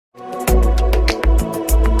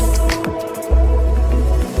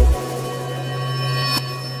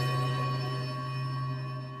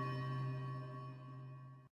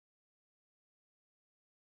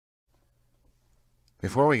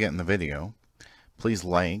Before we get in the video, please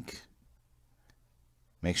like,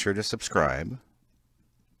 make sure to subscribe,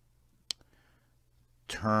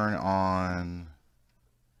 turn on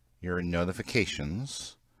your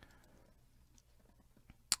notifications,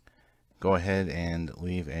 go ahead and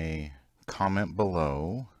leave a comment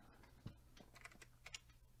below,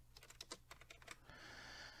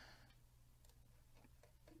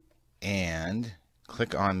 and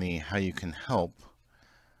click on the how you can help,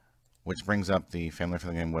 which brings up the Family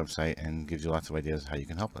Friendly Game website and gives you lots of ideas how you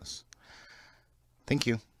can help us. Thank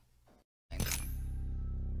you.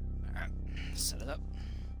 Alright, set it up.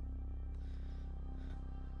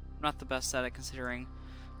 I'm not the best at it considering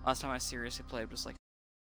last time I seriously played was like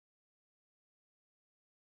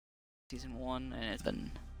Season 1 and it's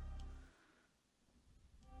been,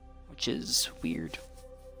 which is weird.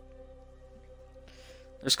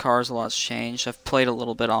 There's cars, a lot's changed. I've played a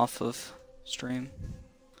little bit off of stream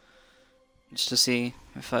just to see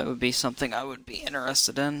if it would be something I would be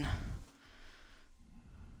interested in.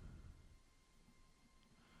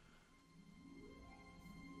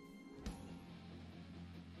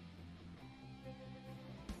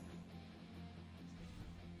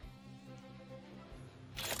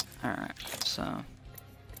 Alright, so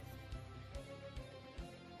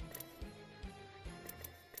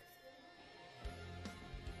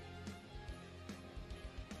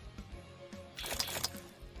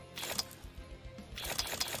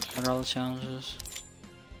what are all the challenges?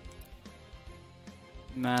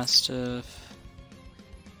 Mastiff.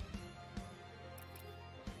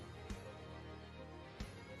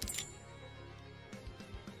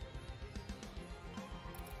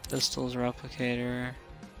 Pistols replicator.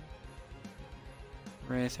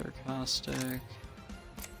 Wraith or Caustic.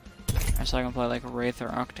 Alright, so I can play like Wraith or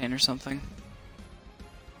Octane or something.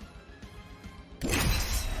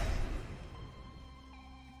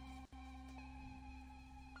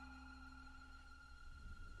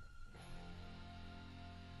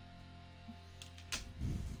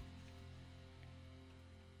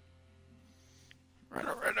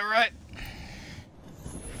 Alright.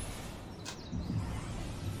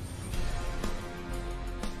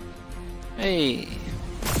 Hey.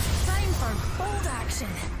 Time for bold action.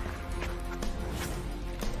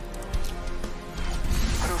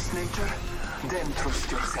 Trust nature, then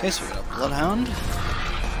trust yourself. Okay, so we got a Bloodhound.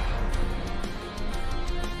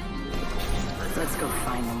 Let's go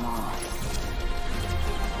find them all.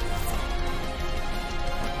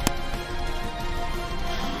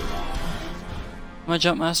 Am I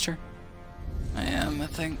Jump Master? I am, I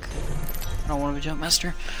think. I don't want to be Jump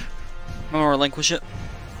Master. I'm gonna relinquish it.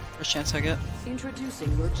 First chance I get.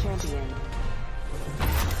 Introducing your champion.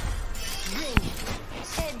 Ring.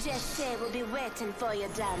 Ed will be waiting for you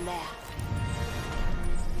down there.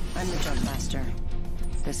 I'm the jump master.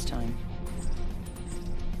 This time.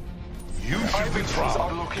 You should be proud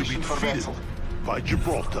to be location for defeated vessel. by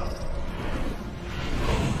Gibraltar.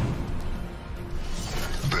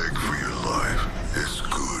 Beg for your life is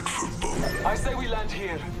good for both. I say we land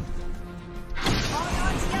here.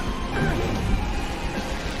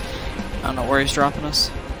 I don't know where he's dropping us.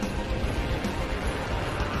 I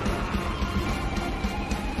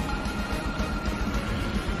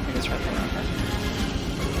think it's right there.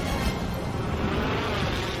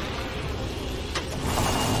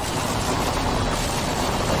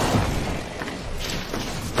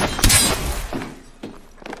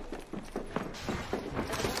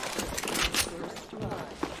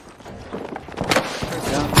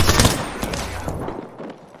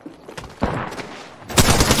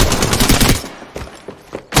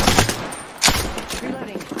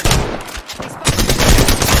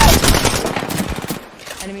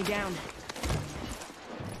 Enemy down.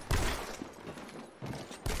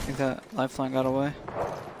 I think that lifeline got away.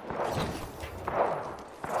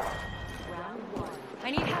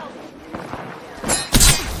 I need help.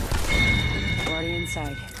 Already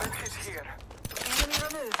inside. It's here. Enemy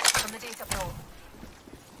removed from the data pool.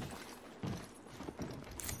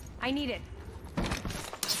 I need it.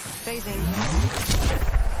 Phasing.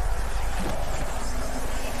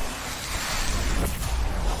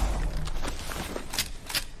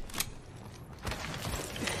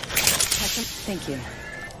 Thank you.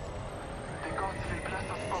 The gods will bless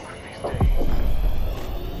us both this day.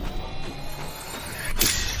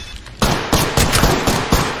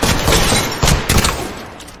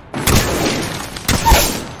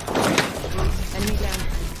 Enemy down.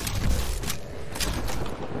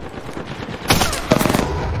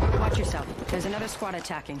 Watch yourself. There's another squad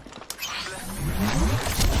attacking.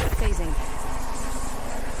 Phasing.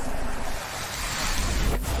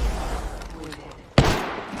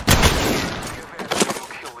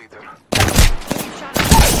 Kill leader. Shot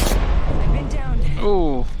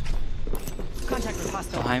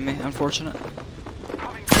behind me, unfortunate.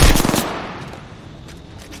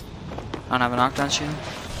 I don't have a knockdown shield.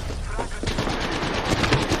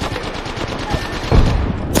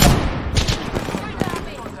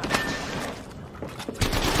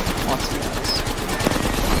 Lots of guys.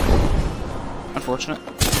 Unfortunate.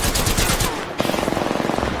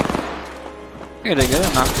 I did good,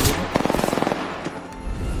 I knocked it.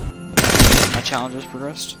 My challenge has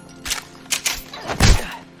progressed.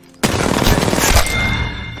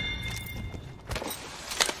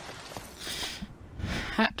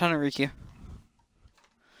 Tanariki.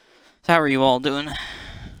 So how are you all doing?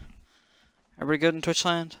 Everybody good in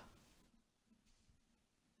Twitchland?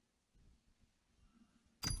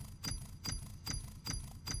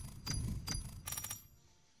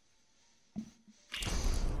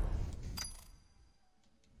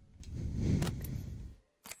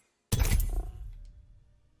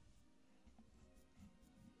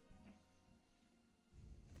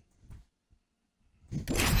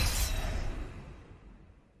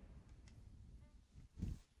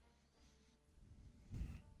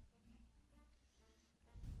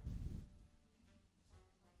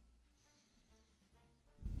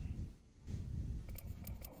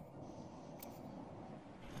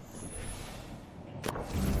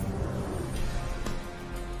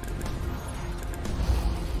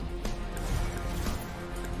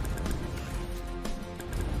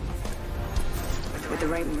 With the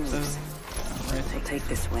right moves, we'll take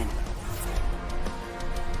this win.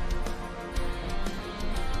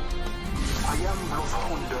 I am Los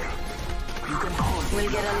Hunder. You can call me.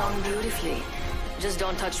 We'll get along beautifully. Just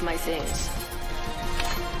don't touch my things.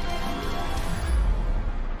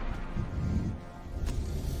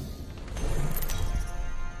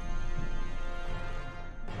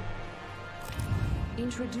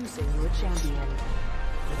 Introducing your champion.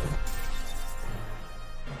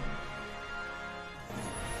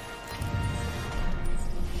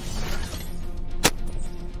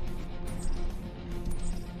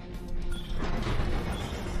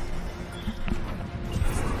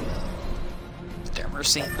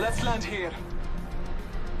 Mercy. Let's land here.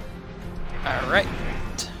 Alright.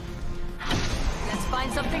 Let's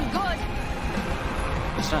find something good.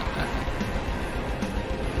 It's not.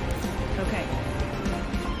 Okay.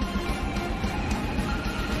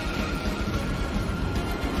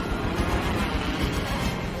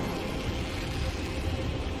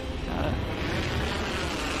 Got it.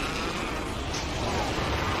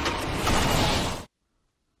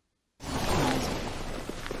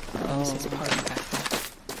 This is a part of that.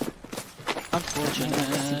 Unfortunate.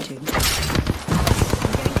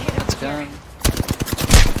 It's gone.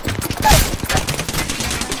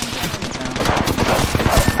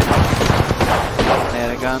 They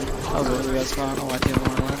had a gun. Oh, the other guy's gone. Oh, I didn't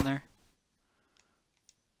want to land there.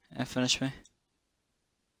 Yeah, finish me.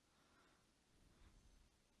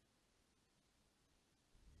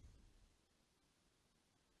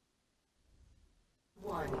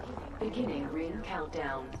 Beginning ring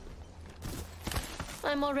countdown.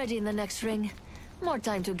 I'm already in the next ring. More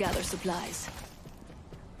time to gather supplies.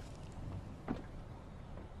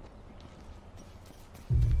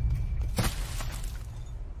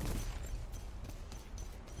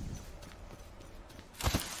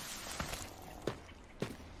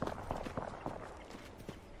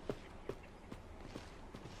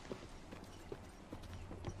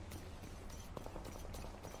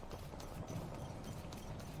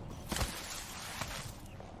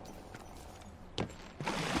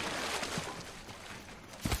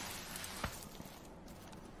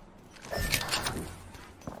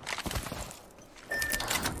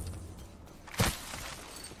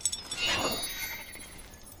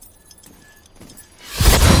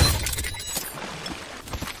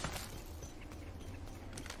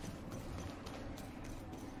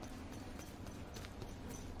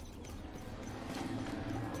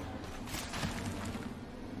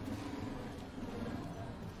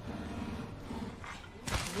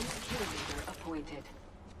 Appointed.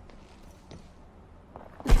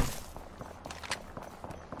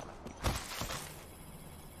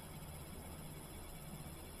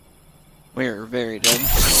 We're very dead.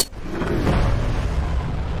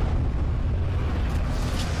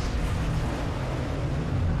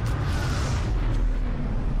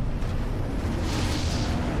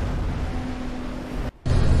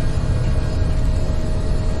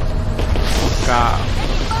 God.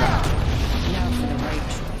 Now for the right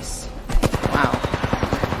choice. Wow.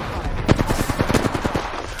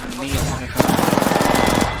 Me and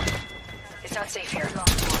It's not safe here.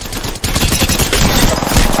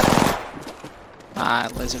 Ah,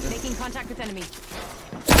 lizard. Making contact with enemy.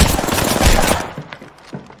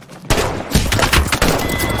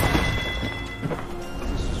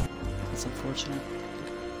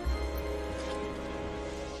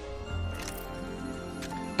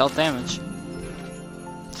 dealt damage.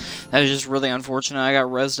 That was just really unfortunate. I got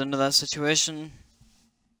rezzed into that situation.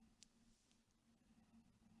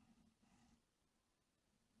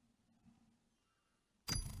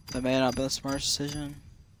 That may not have been the smartest decision.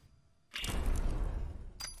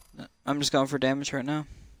 I'm just going for damage right now.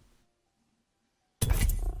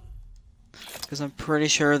 Because I'm pretty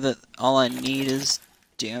sure that all I need is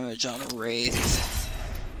damage on a Wraith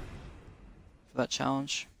for that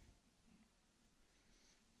challenge.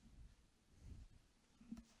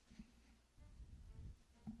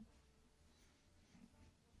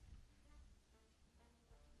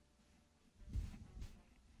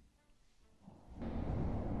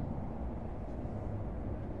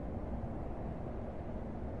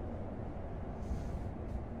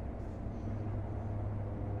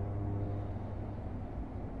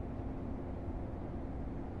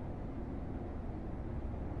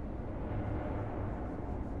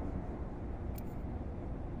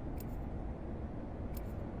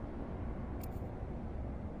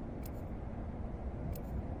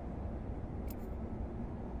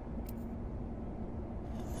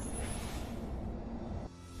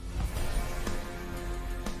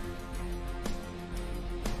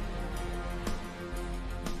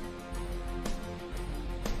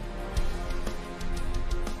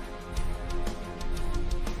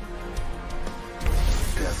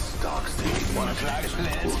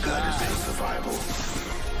 Will guide us to survival.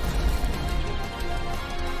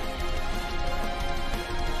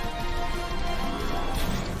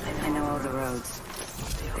 I know all the roads.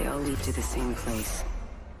 They all lead to the same place.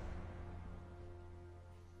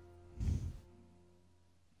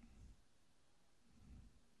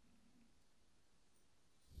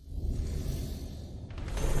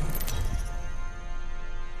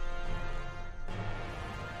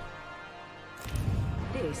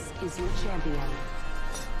 This is your champion.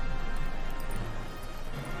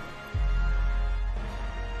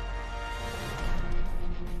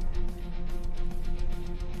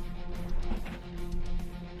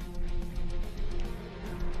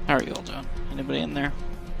 How are you all doing? Anybody in there?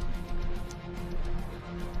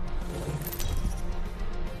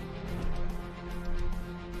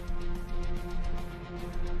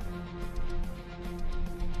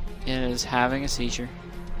 It is having a seizure.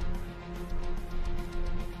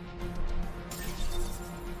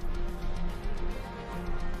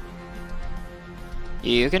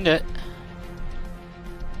 You can do it.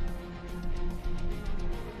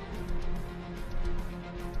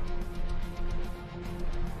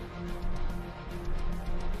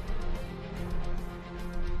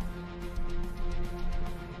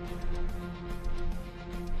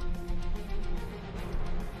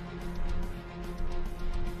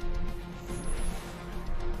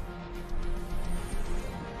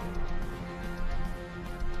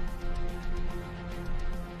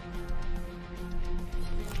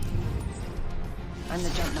 I'm the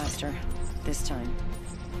jump master, this time.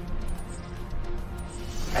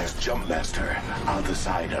 As Jump Master, I'll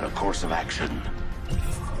decide on a course of action.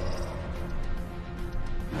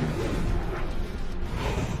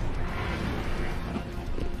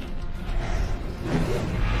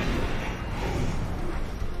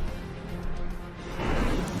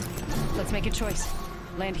 Let's make a choice.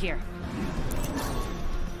 Land here.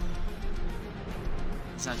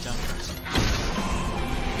 It's not jump first.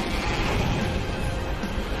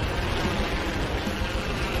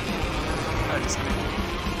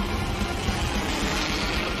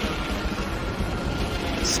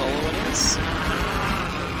 Solo it is.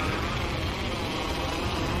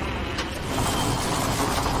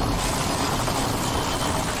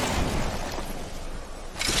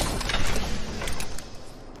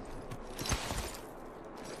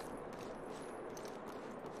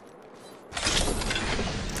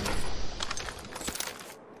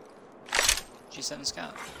 G7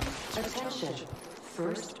 Scout. Attention.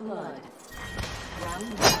 First blood.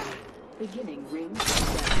 Round 1. Beginning ring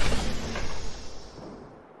countdown.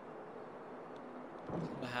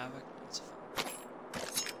 The Havoc. That's fine.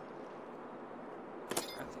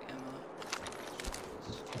 Grab the ammo.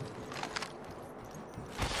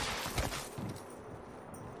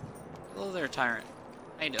 Hello there, Tyrant.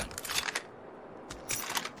 How you doing?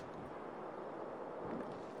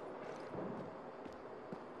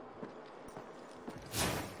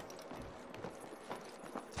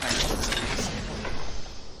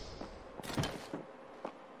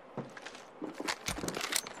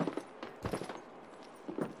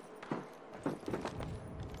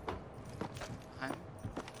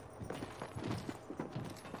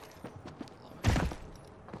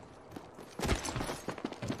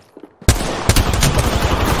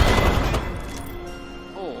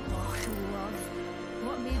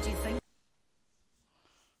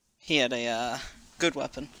 He had a good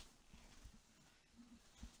weapon.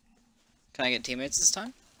 Can I get teammates this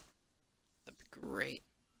time? That'd be great.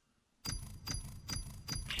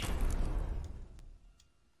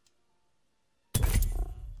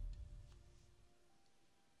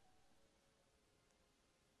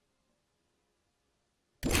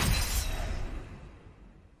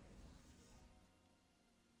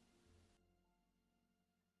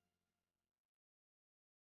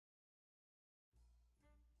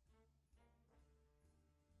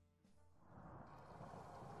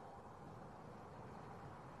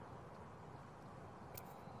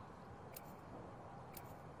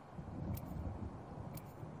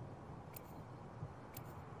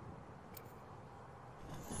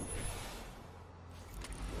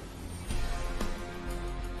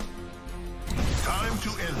 Time to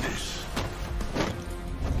end this.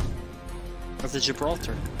 Of the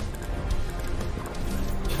Gibraltar.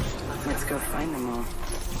 Let's go find them all.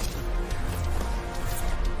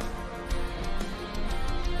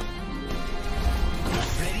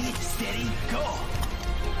 Ready, steady, go!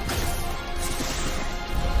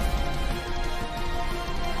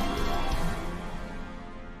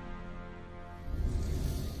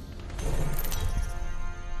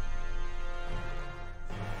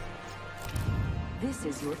 This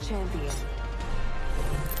is your champion.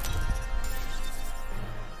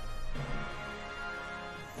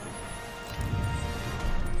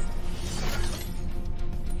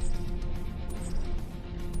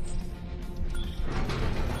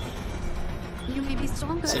 You may be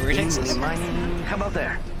stronger. So readings? How about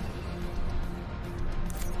there?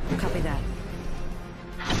 Copy that.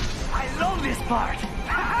 I love this part!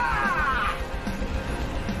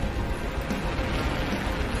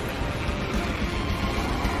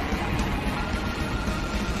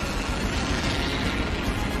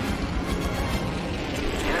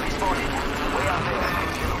 Enemy spotted. Way out there.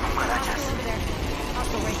 Marachas. Over there.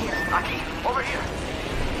 Hostile right here. Aquí, over here.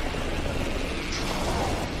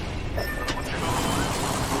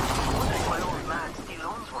 My old man still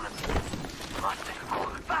owns one of them. Must take a call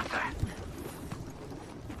faster.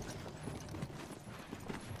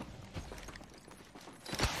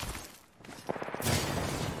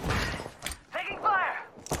 Taking fire!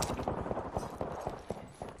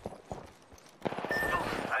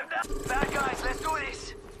 I'm down. Bad guys, let's do this!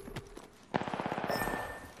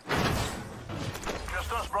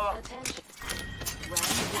 Just us, brother. Attention.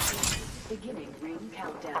 Round one. Beginning ring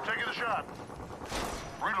countdown. I'm taking the shot.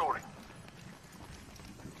 Reloading.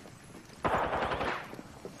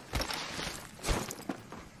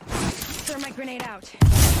 Thermite grenade out.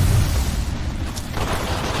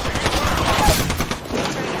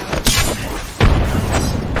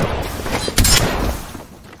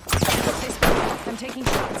 I'm taking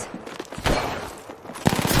shots.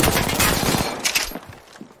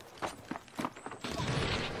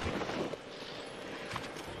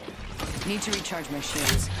 Need to recharge my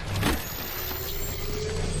shields.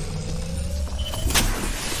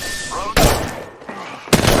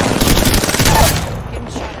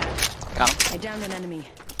 Getting shot at. Got him. I downed an enemy.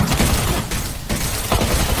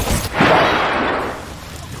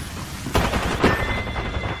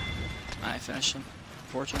 I finished him.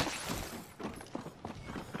 Fortunate.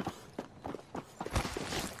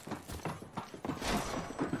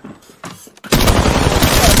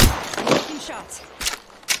 Taking shots.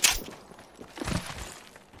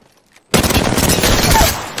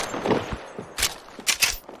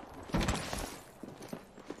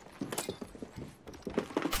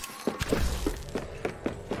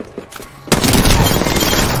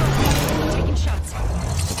 Taking shots. Got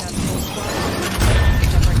full squad.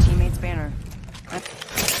 Picked up our teammate's banner.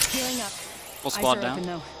 Healing up. Full squad Eyes are down. open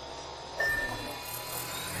though.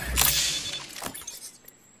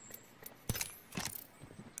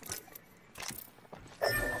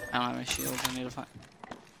 I don't have any shields. I need to find.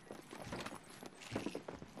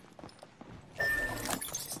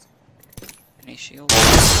 Any shields?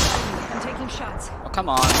 I'm taking shots. Oh, come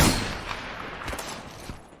on.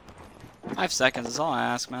 5 seconds is all I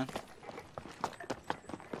ask, man.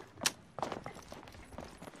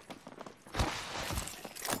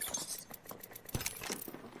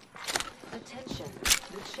 Attention.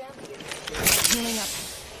 The champion. Healing up.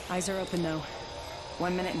 Eyes are open though.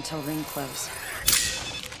 1 minute until ring close.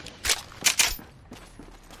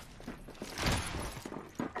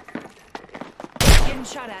 Getting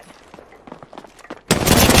shot at.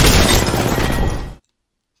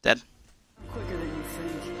 Dead. Quicker than you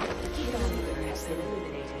think. Key leader has been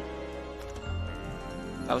eliminated.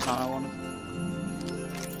 That was not what I wanted.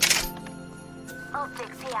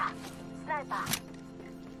 Optics here. Sniper.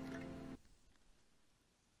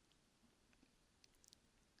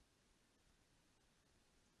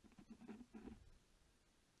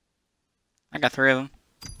 got 3 of them.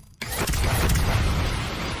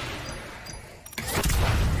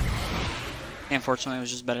 Unfortunately, it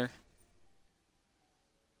was just better.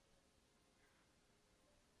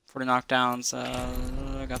 40 knockdowns.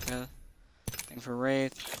 I got the thing for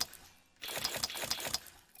Wraith.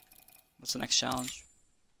 What's the next challenge?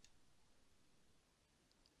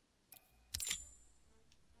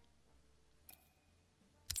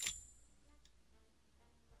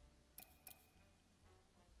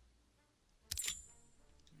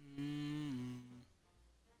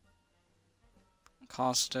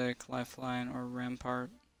 Caustic, Lifeline, or Rampart.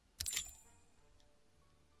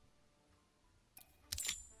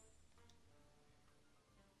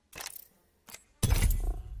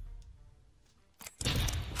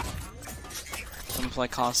 I'm gonna play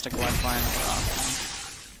Caustic, Lifeline, or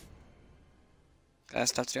Octane. Got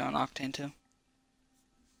stuff to do on Octane too.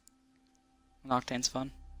 And Octane's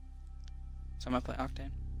fun. So I'm gonna play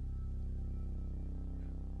Octane.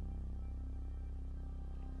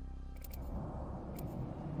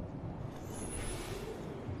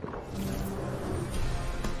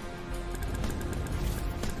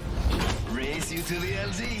 Race you to the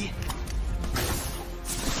LZ.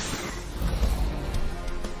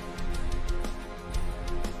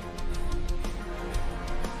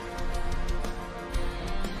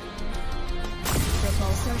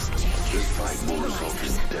 This fight will result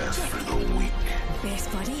in death for the weak.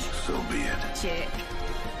 Best buddy? So be it. Check.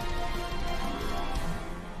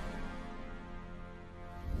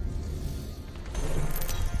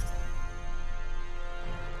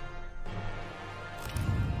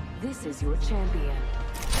 This is your champion.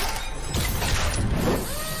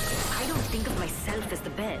 I don't think of myself as the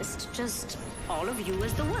best, just all of you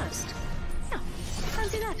as the worst. Yeah,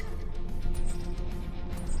 fancy that.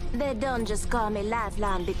 They don't just call me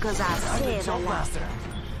Lifeline because I save a lot.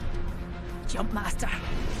 Jump master.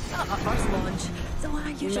 First launch. So I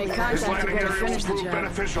usually This contact to landing go to area will finish the prove job.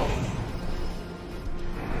 beneficial.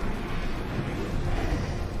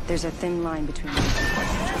 There's a thin line between them.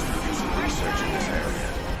 Research in this area.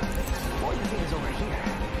 What you think is over here?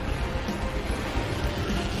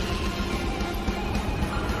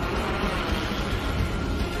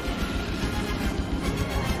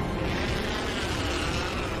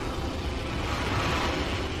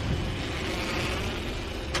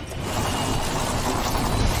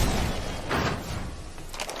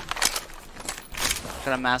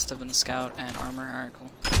 Got a Mastiff and a Scout and armor. Alright, cool.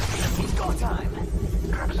 He's got time.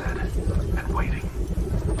 Trap set and waiting.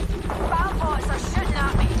 Boys are shooting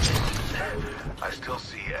at me. I still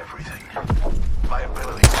see everything. My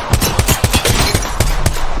ability.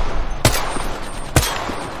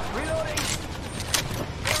 Reloading.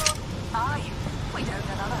 Aye, we don't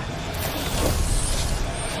another.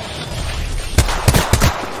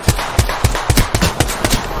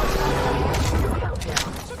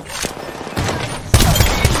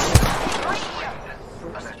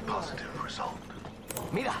 A net positive result.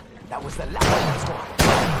 Mira, that was the last one.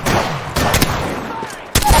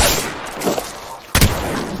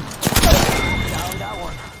 Down that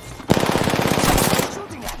one.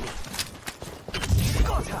 Shooting at me.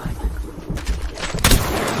 Got time.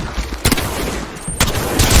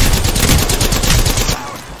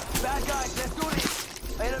 Bad guys, let's do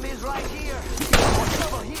this. Enemies right here.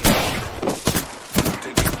 Trouble here.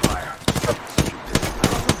 Taking fire.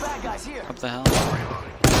 Some bad guys here. Up the hell.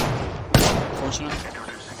 Fortunate.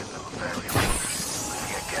 Introducing a new variable.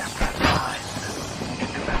 Leaving a gas trap behind.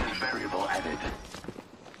 Independent variable added.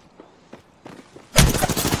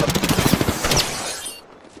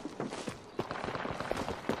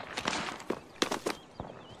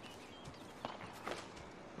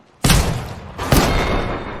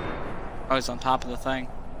 Oh, he's on top of the thing.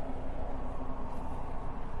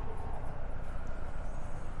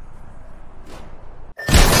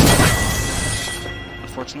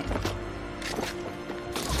 Unfortunate.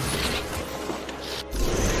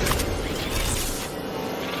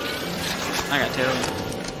 I got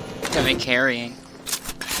 2. Got me carrying.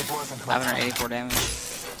 584 damage.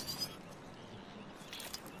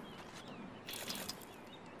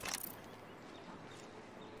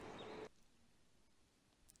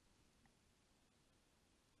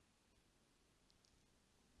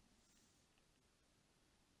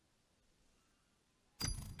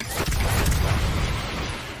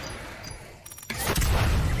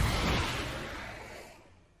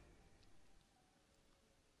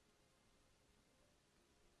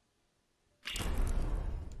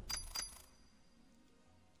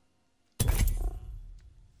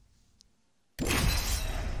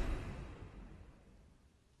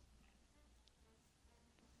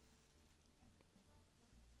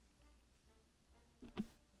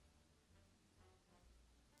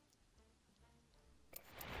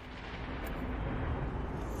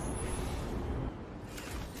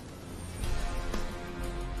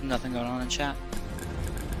 Nothing going on in chat.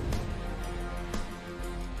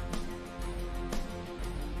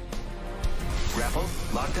 Grapple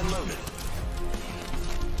locked and loaded.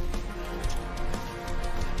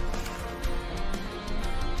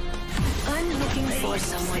 I'm looking for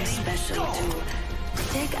someone special to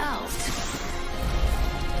take out.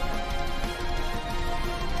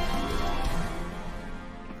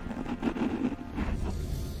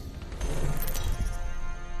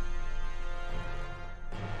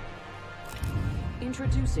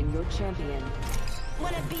 Introducing your champion.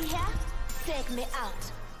 Wanna be here? Take me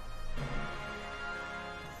out.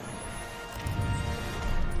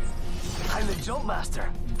 I'm the jump master.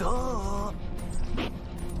 Duh.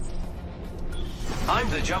 I'm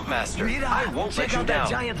the jump master. Mira, I won't let check you out that down,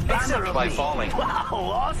 giant banner except of by me. falling. Wow,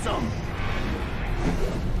 awesome.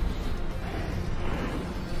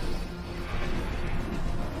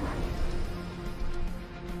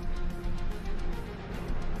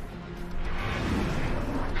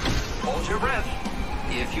 Hold your breath.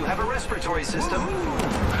 If you have a respiratory system.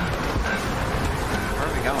 Where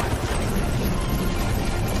are we going?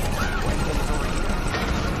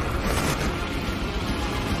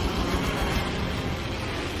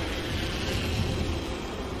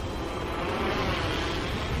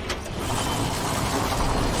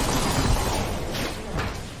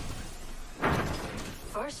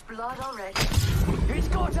 First blood already. It's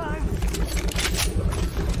go time.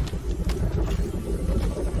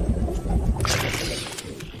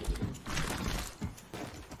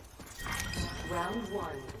 Round 1.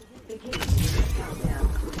 Begin your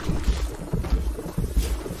countdown.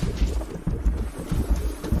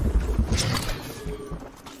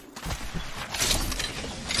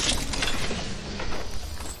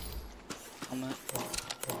 Helmet.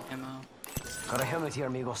 Ammo. Got a helmet here,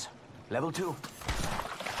 amigos. Level 2.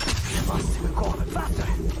 We must go faster.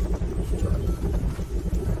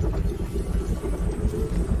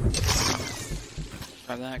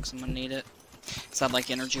 Grab that because I'm gonna need it. Is that like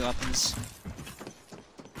energy weapons?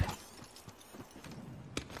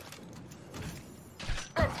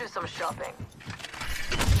 Let's do some shopping.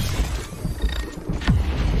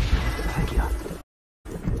 Thank you.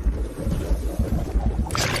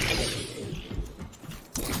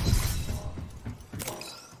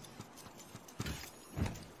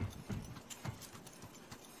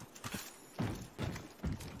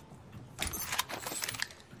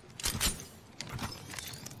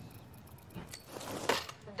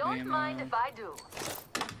 Don't mind if I do.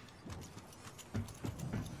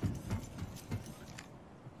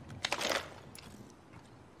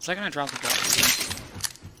 Is that gonna drop the drops?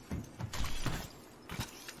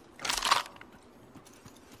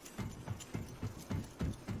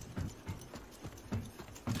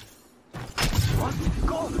 What?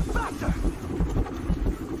 Go faster.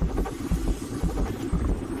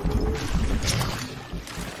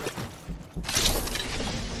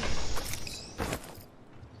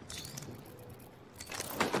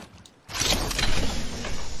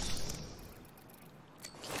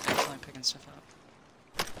 Definitely picking stuff up.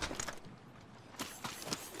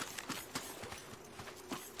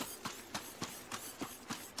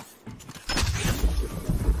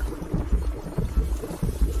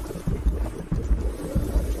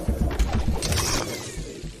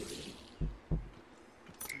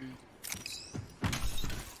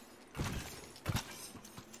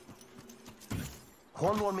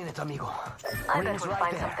 One more minute, amigo. I Ring bet is we'll right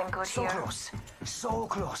find there. something good so here. Close. So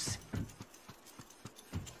close.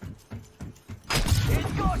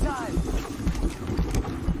 It's go time!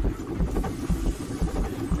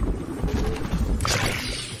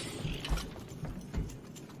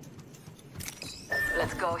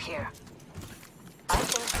 Let's go here. I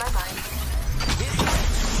changed my mind.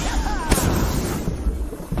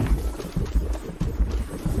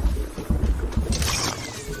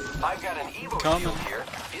 I've got an Evo Coming. shield here.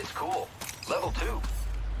 It's cool. Level 2. Evo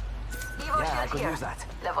Yeah, I shield could here. use that.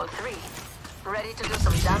 Level 3. Ready to do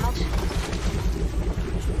some damage?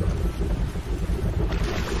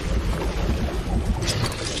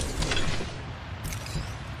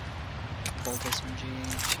 Bolt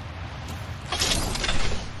SMG.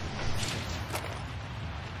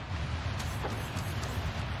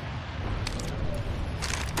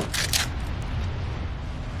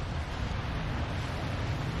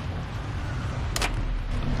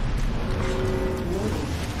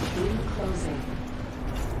 Ring closing.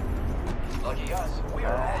 Lucky us. We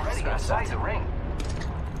are already inside the ring.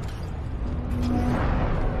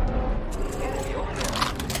 Enemy over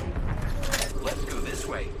there. Let's go this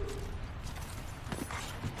way.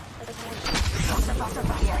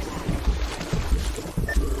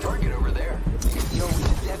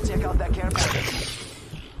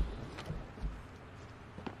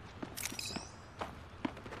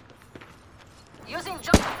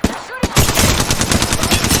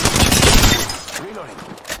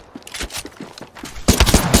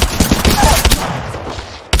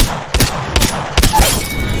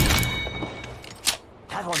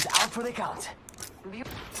 Boys out for the count.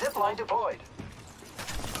 Zip line deployed.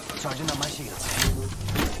 Charging up my shields.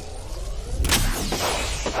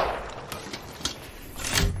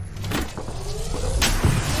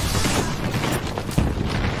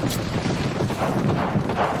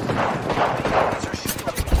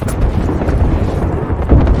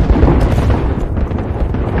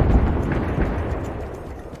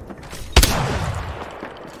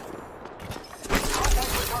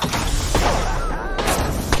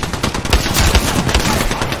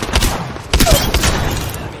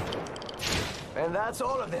 And that's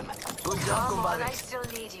all of them. Good job, Come on, I compadre. still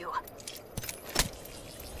need you.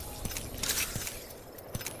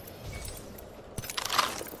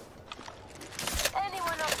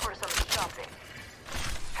 Anyone up for some shopping?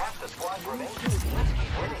 Half the squad remains. Let's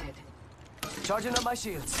keep winning. Charging up my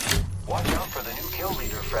shields. Watch out for the new kill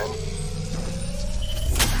leader, friend.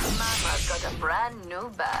 Mama's got a brand new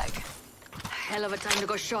bag. Hell of a time to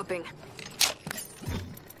go shopping.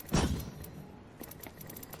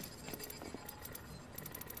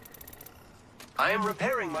 I am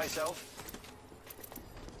repairing myself.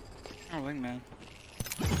 Oh, wingman.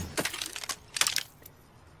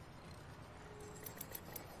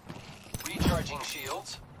 Recharging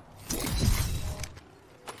shields.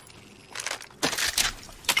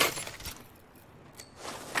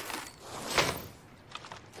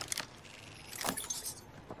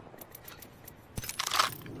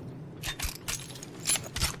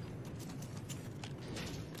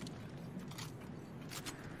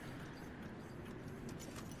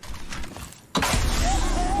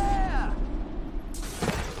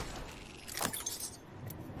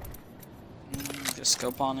 Just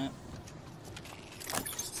scope on it.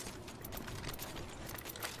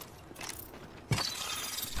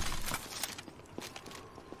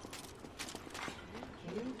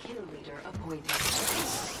 New kill leader appointed.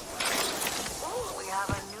 Oh, we have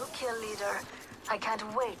a new kill leader. I can't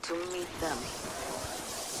wait to meet them.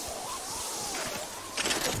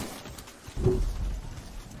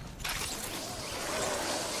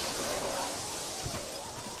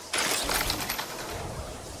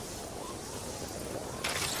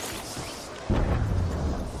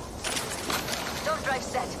 Don't drive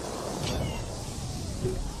set.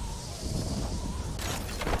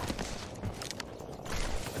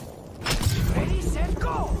 Ready, set,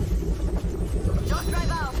 go! Don't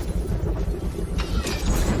drive out.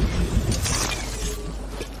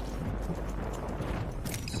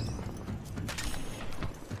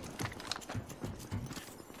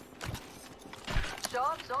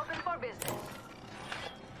 Shops open for business.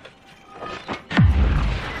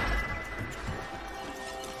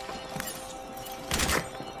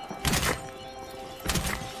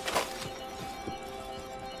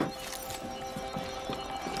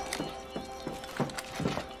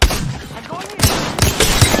 I'm going in.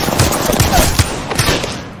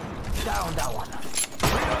 Down that one.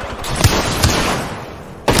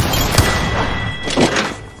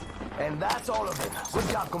 And that's all of them. Good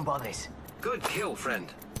job, compadres. Good kill, friend.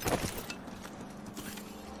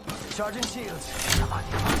 Charging shields. Come on,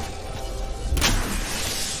 come on.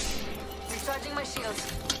 Recharging my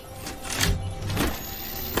shields.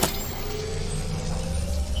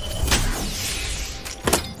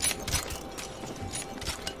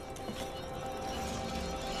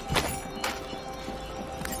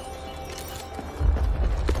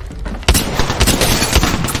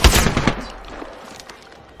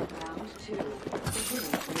 Round 2.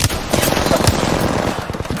 Beginning.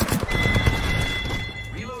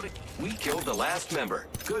 Reloading. We killed the last member.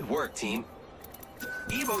 Good work, team.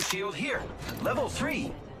 Evo shield here. Level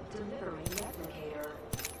 3. Delivering replicator.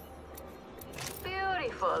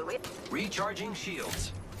 Beautiful. Recharging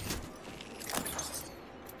shields.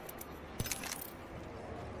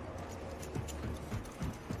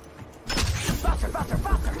 Faster, faster,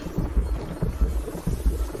 faster!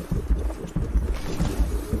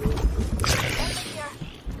 Enemy here.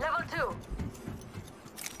 Level 2.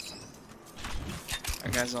 How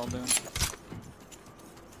you guys all doing?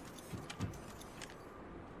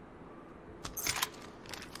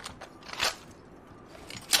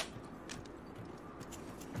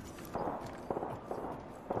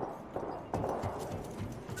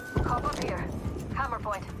 Hop up here. Hammer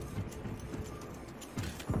point.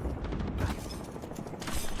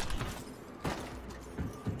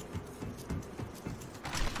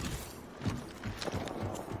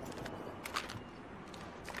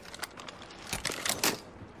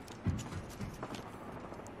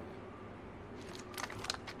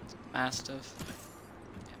 Mastiff.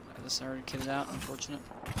 Yeah, this already kitted out, unfortunate.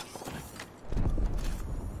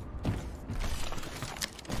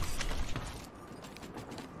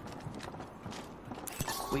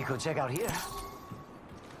 We We could check out here.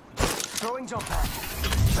 Throwing jump pad.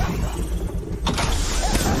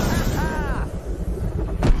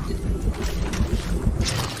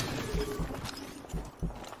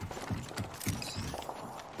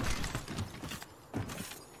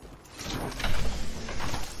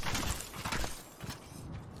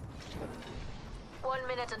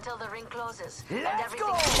 Until the ring closes. Let's and everything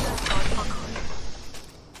go! is going for good.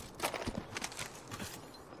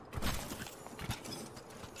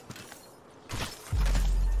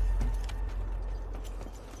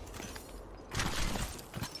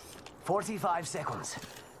 "45 seconds,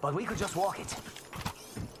 but we could just walk it."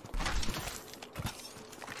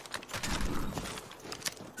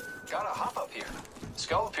 Got a hop up here.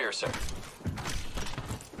 Skull piercer.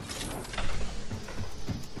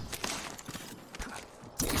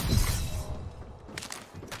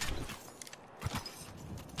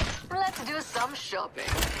 Let's do some shopping.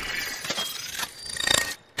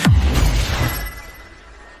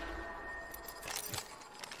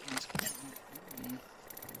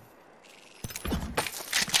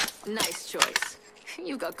 Nice choice.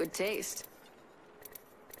 You've got good taste.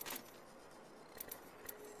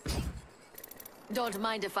 Don't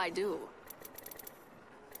mind if I do.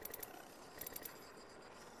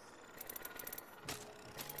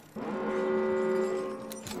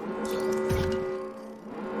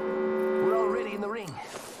 We're already in the ring.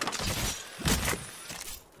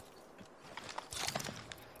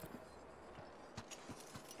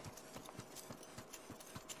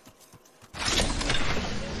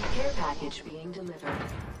 Care package being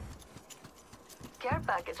delivered. Care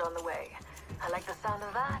package on the way. I like the sound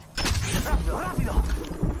of that. Rápido, rápido.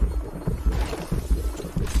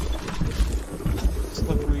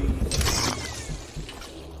 Slippery.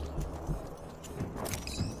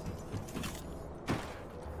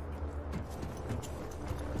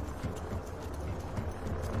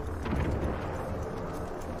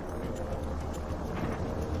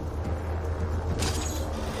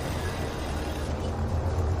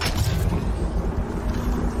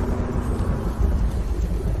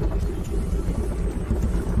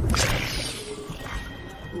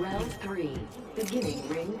 Round 3. Beginning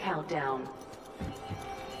ring countdown.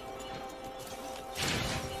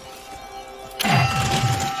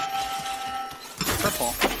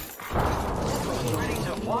 Purple. Ready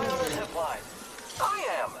to fly on a zip line. I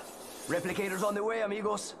am. Replicators on the way,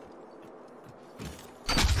 amigos.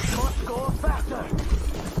 Must go faster.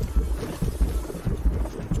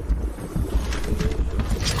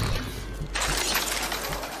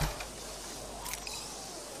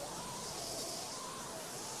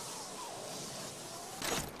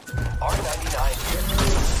 R99 here.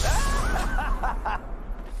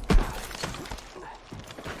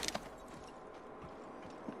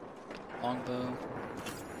 Longbow.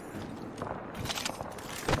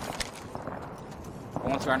 I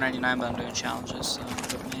went through R99, but I'm doing challenges, so it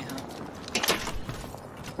may help.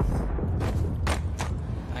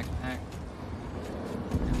 Backpack.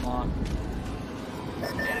 Unlock.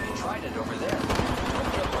 Enemy trident over there.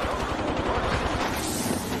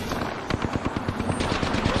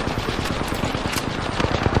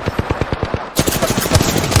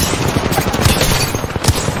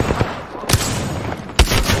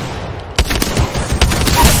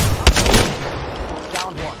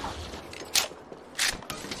 Down one.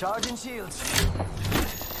 Charging shields.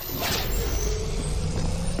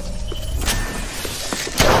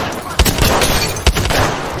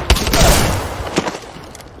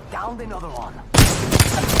 Downed another one.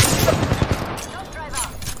 Don't drive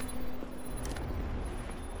out.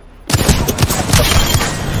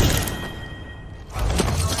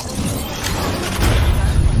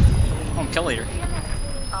 Oh, kill leader.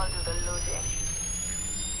 I'll do the looting.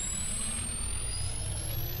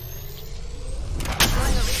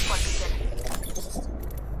 Throwing a respawn beacon.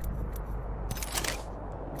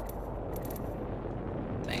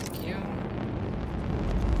 Thank you.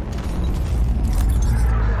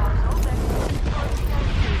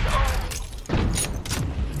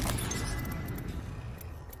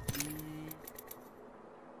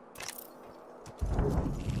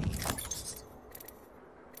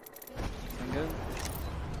 I'm good.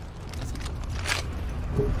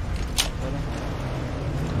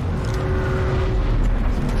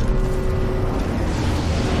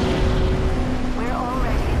 We're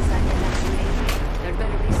already inside the next ring. There'd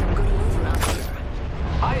better be some good loot around here.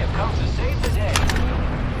 I have come to save the day.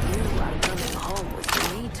 You are coming home with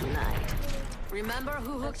me tonight. Remember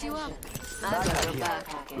who hooked you up? I got your back.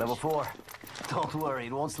 Level 4. Don't worry,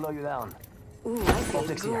 it won't slow you down. Ooh, I feel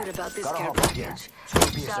Optics good here. about this Gotta care hop up here. package. Skull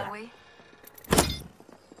piercer. Shall we?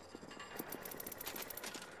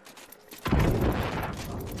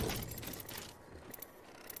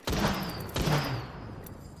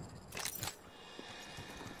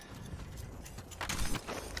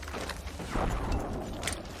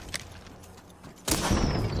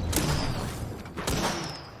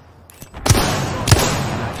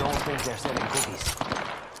 think they're selling cookies.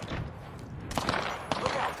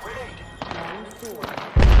 Look out, grenade! Round 4.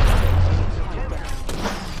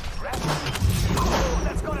 Oh,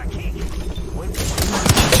 that's got a kick!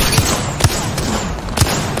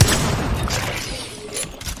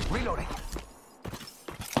 Reloading.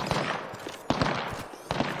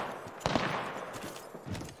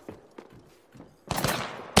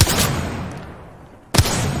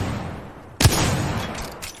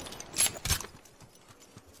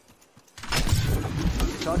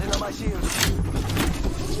 Charging on my shield.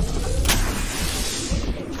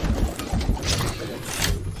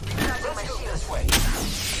 Let's go this way.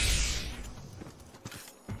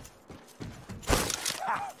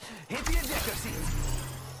 Ha! Hit the ejector seat.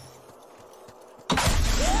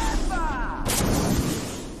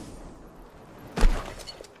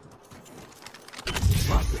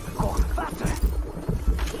 Go faster.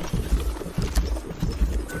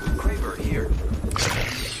 Kraber here.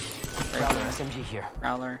 Prowler SMG here.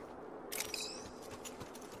 Prowler.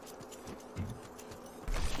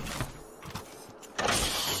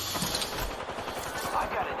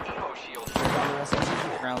 I've got an Evo shield here. Prowler SMG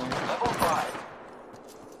here. Prowler. Level 5.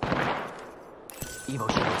 Evo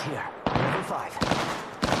shield here. Level 5.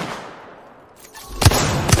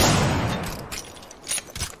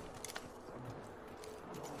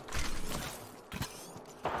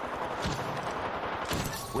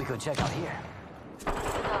 We could check out here.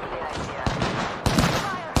 Lovely idea.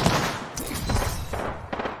 Fire!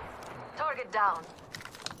 Target down.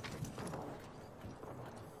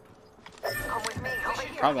 Come with me. Over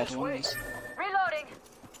here. Probably about to win this. Reloading.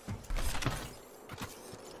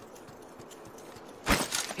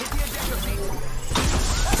 Hit the ejector seat.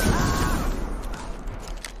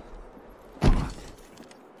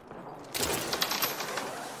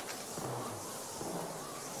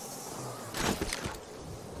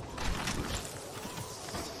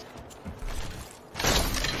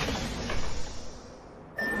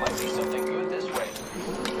 Might be something good this way.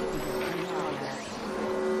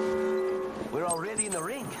 We're already in the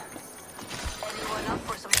ring. Anyone up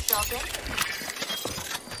for some shopping?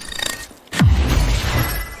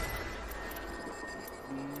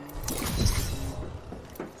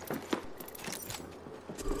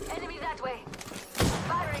 Enemy that way.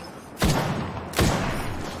 Firing.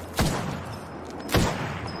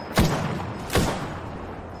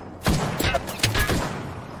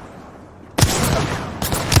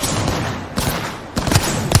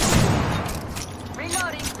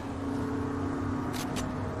 Reloading.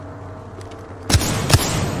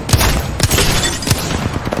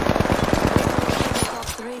 Top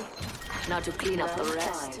 3. Now to clean up the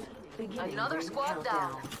rest. Another squad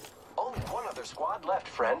down. Only one other squad left,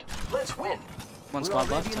 friend. Let's win. One We're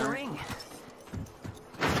squad already left. in the Or... ring.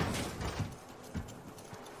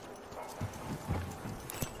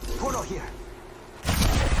 Portal here.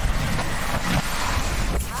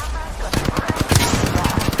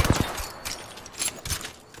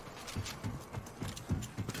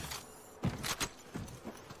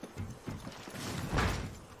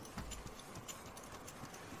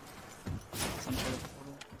 Some sort of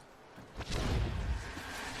portal.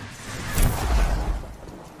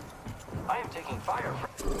 I am taking fire.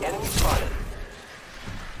 Enemy spotted.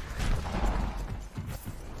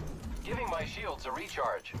 Giving my shields a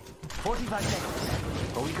recharge. 45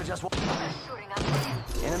 seconds. Or we could just walk. Shooting at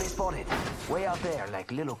me. Enemy spotted. Way out there,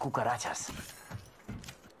 like little cucarachas.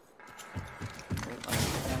 Right, like,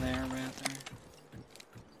 down there, right out there.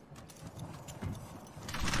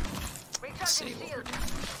 Recharging See. shield.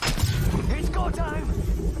 It's go time!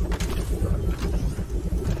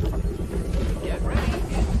 Get ready.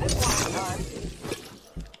 It's zipline time.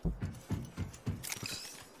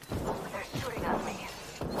 They're shooting at me.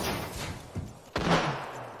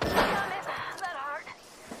 Damn it. That hurt.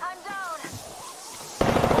 I'm down.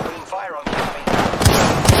 Opening fire on the enemy.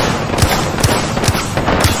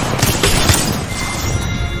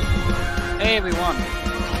 Hey, we won.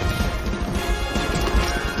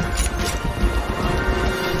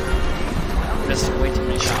 Missed way too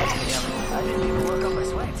many shots. But yeah, I didn't even work up my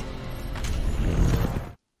sweat.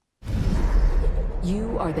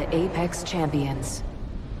 You are the Apex Champions.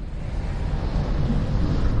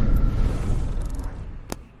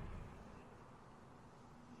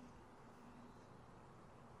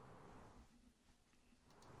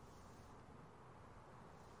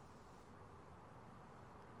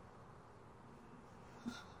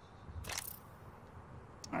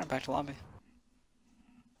 Alright, back to lobby.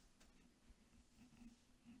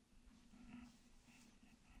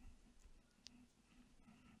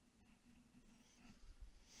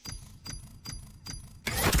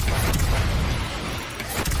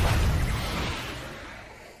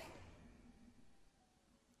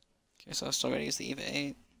 Okay, so I still gotta use the EVA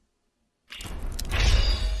 8.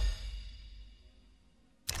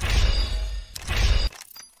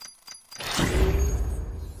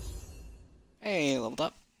 Hey, leveled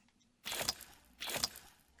up.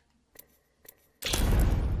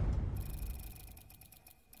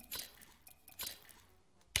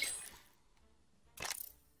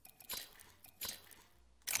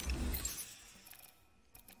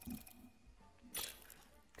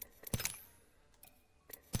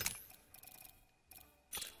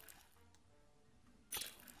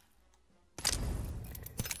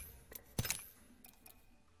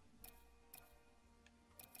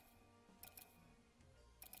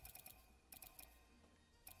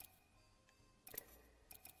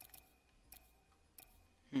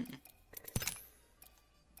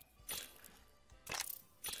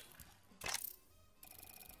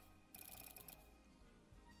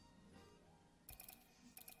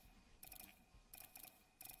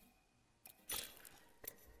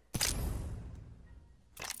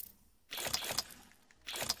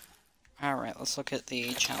 Alright, let's look at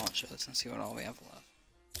the challenges and see what all we have left.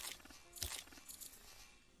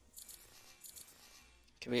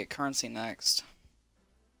 Can we get currency next?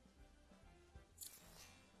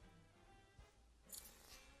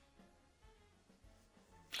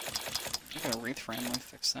 I got a wreath frame, let me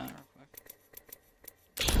fix that real quick.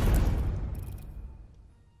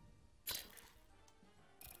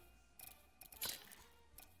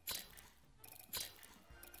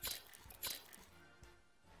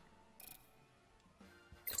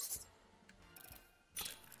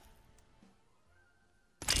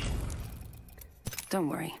 Don't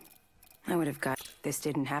worry. I would have got... This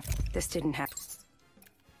didn't happen.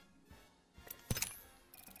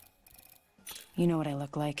 You know what I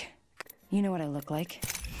look like? You know what I look like?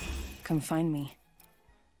 Come find me.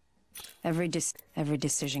 Every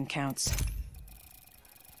decision counts.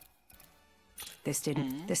 This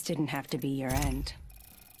didn't have to be your end.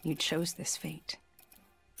 You chose this fate.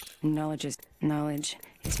 Knowledge is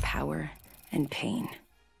power and pain.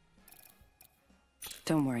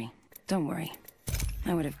 Don't worry. Don't worry.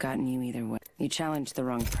 I would have gotten you either way. You challenged the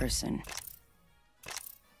wrong person.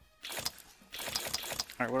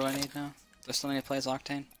 Alright, what do I need now? Do I still need to play as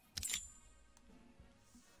Octane?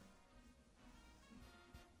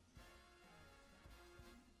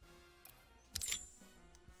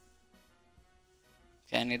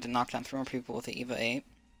 Okay, I need to knock down 3 more people with the EVA 8.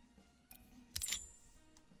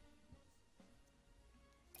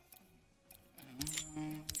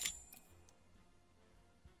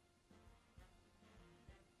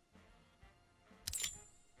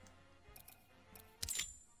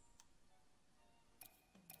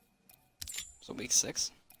 So week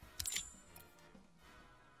 6.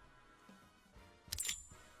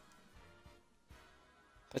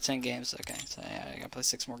 But 10 games, okay, so yeah, I gotta play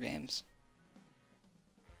 6 more games.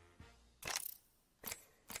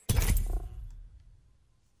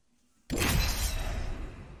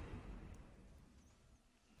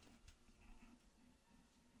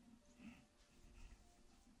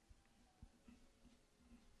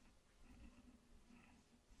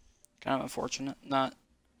 Kind of unfortunate, not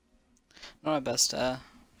my best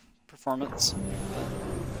performance,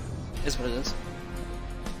 but is what it is.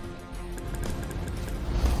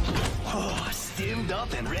 Oh, steamed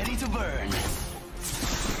up and ready to burn.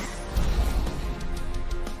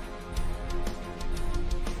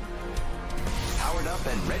 Powered up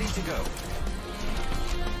and ready to go.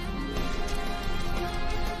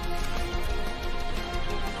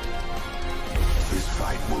 This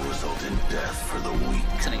fight will result in death for the weak.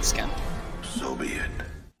 It's an 8 scan. So be it.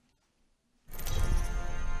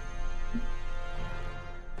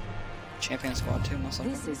 Champion squad too, most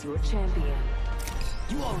likely. This is your champion.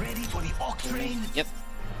 You all ready for the Ox Train? Yep.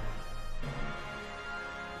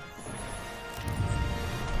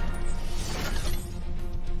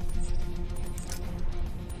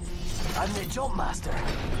 I'm the Jump Master.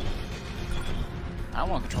 I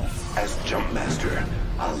want control. As Jump Master,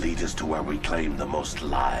 I'll lead us to where we claim the most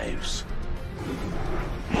lives.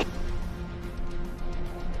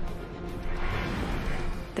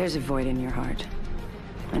 There's a void in your heart,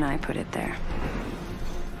 and I put it there.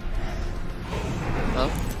 Oh?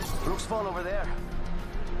 Rook's Fall over there.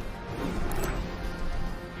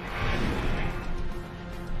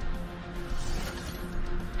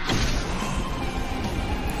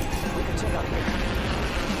 We can check out here.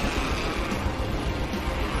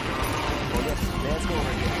 Oh yes, let's go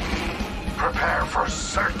over here. Prepare for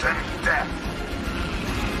certain death.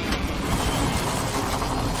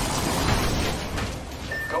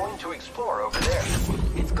 Going to explore over there.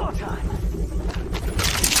 It's go time.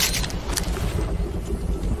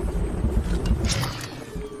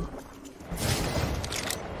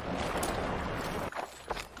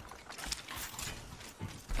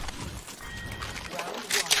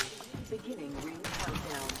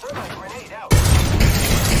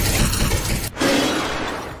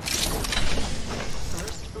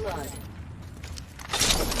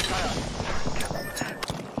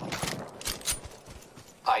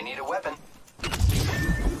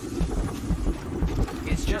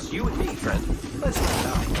 Let's find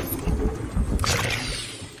out.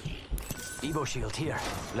 Evo shield here,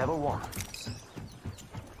 level 1.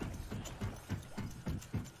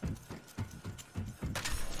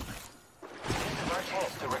 This is our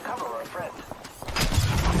chance to recover our friend.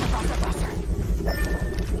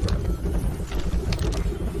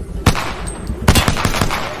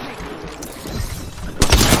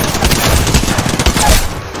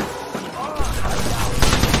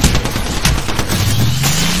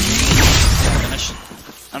 Finish.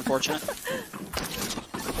 Unfortunate.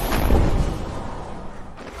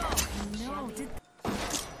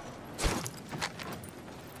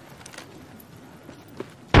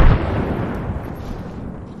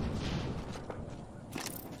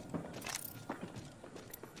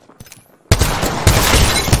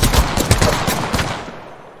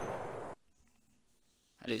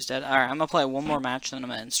 Dude's dead. Alright, I'm gonna play one more match, then I'm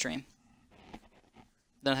gonna end stream.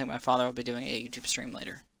 Then I think my father will be doing a YouTube stream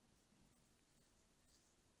later.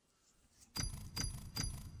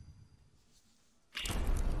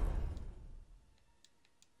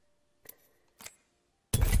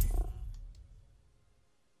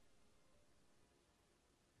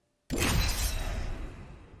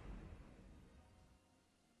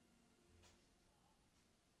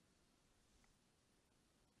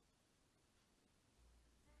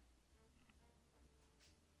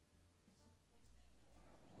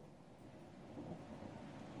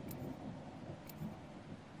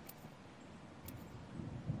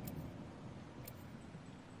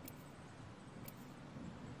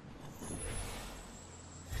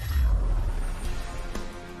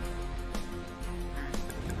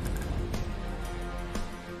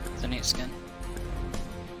 Skin.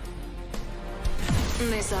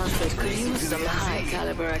 This outfit could use some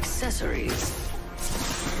high-caliber accessories.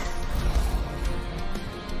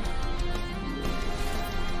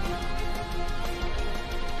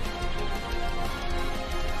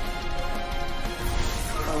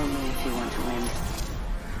 Follow me if you want to win.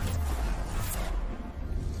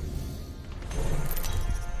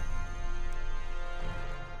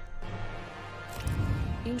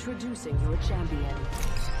 Introducing your champion.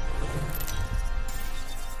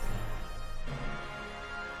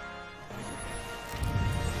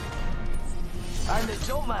 I'm the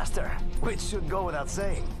jump master, which should go without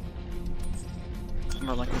saying.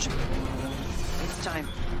 Relinquishing. It's time.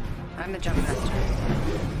 I'm the jump master.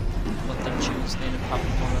 Let them choose. They need probably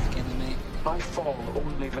more with game than me. I fall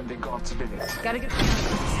only when the gods will it. Gotta get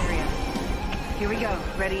this area. Here we go.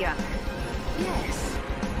 Ready up. Yes.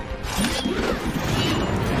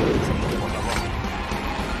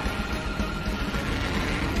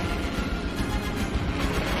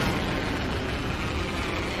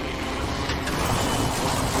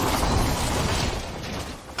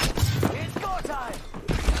 It's go time!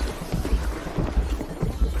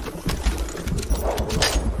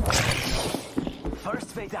 First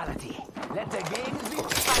fatality. Let the games be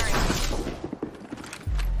firing.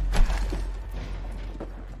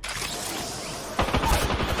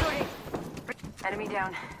 Enemy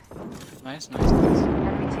down. Nice, nice, nice.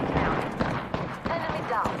 Enemy taken out. Enemy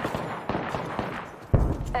down.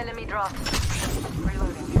 Enemy dropped.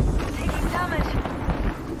 Reloading. Taking damage.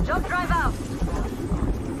 Jump drive out.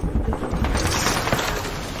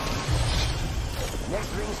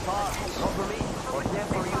 Next ring spot. Go for me, or them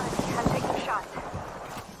for you. I'm taking shots.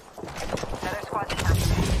 Another squad down.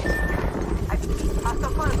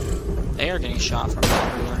 Hostile close. They are getting shot from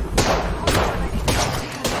everywhere.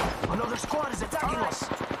 Another squad is attacking us.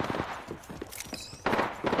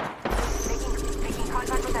 Making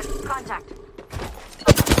contact with that contact.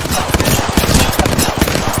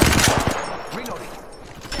 Reloading.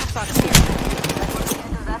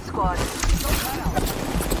 End of that squad.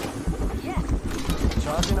 Yes.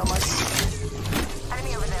 Charging on my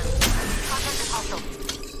Enemy over there. Contact is hostile.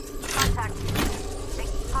 Contact.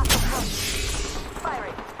 Hostile close.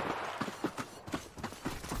 Firing.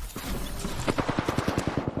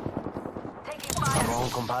 Taking Come fire. on,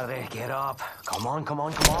 compadre, get up. Come on, come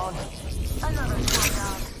on, come on. Another squad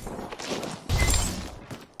down.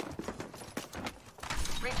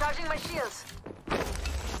 Recharging my shields.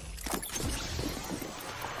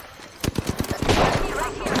 Enemy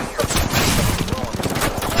right here.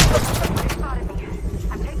 They spotted me.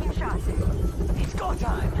 I'm taking shots. It's go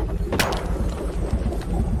time.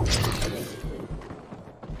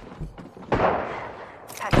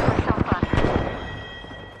 Patching myself up.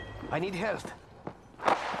 I need help.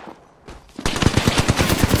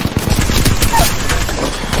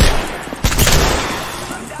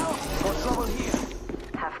 I'm down. More trouble here.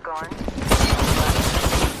 Half gone.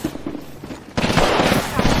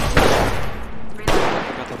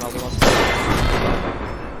 Got the other one.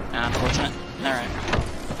 Unfortunate. Alright.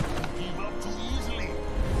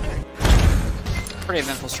 Pretty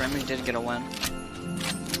eventful stream. We did get a win.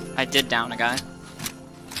 I did down a guy.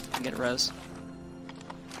 And get a res.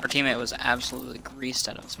 Our teammate was absolutely greased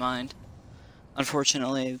out of his mind.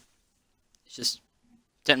 Unfortunately, it just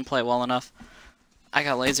didn't play well enough. I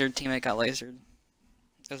got lasered, teammate got lasered.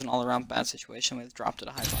 It was an all-around bad situation. We dropped at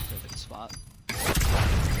a high block really good spot.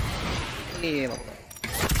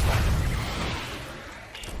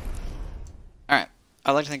 Alright.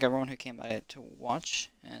 I'd like to thank everyone who came by to watch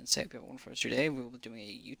and say if you have one for us today. We will be doing a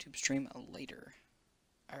YouTube stream later.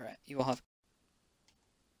 Alright, you all have